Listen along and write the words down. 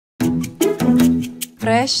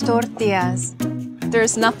fresh tortillas.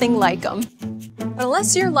 There's nothing like them. But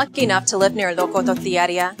unless you're lucky enough to live near a local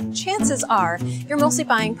tortilleria, chances are you're mostly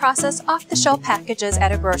buying processed off-the-shelf packages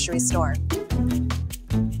at a grocery store.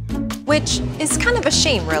 Which is kind of a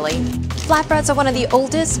shame, really. Flatbreads are one of the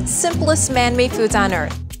oldest, simplest man-made foods on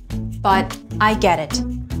Earth. But I get it.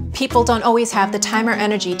 People don't always have the time or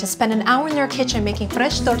energy to spend an hour in their kitchen making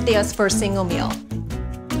fresh tortillas for a single meal.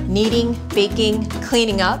 Kneading, baking,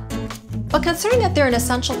 cleaning up. But considering that they're an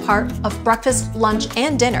essential part of breakfast, lunch,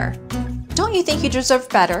 and dinner, don't you think you deserve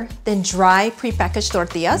better than dry, prepackaged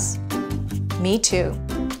tortillas? Me too.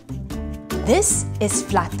 This is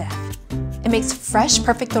Flatev. It makes fresh,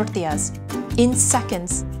 perfect tortillas in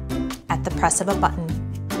seconds at the press of a button.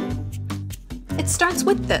 It starts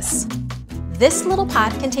with this. This little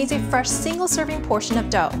pot contains a fresh single-serving portion of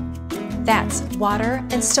dough. That's water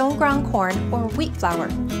and stone-ground corn or wheat flour,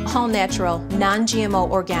 all natural, non-GMO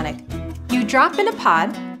organic. You drop in a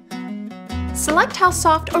pod, select how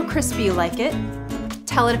soft or crispy you like it,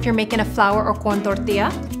 tell it if you're making a flour or corn tortilla,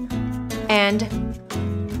 and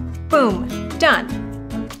boom, done.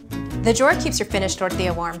 The drawer keeps your finished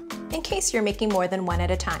tortilla warm, in case you're making more than one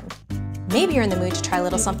at a time. Maybe you're in the mood to try a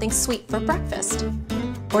little something sweet for breakfast,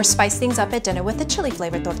 or spice things up at dinner with a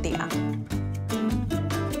chili-flavored tortilla.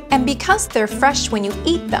 And because they're fresh when you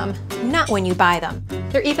eat them, not when you buy them,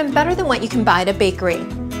 they're even better than what you can buy at a bakery.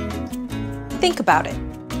 Think about it.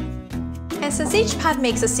 And since each pod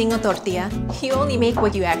makes a single tortilla, you only make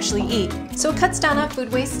what you actually eat, so it cuts down on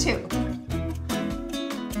food waste too.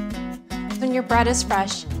 When your bread is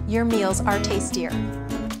fresh, your meals are tastier.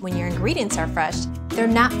 When your ingredients are fresh, they're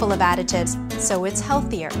not full of additives, so it's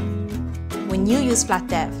healthier. When you use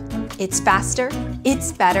Flatev, it's faster,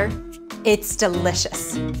 it's better, it's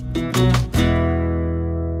delicious.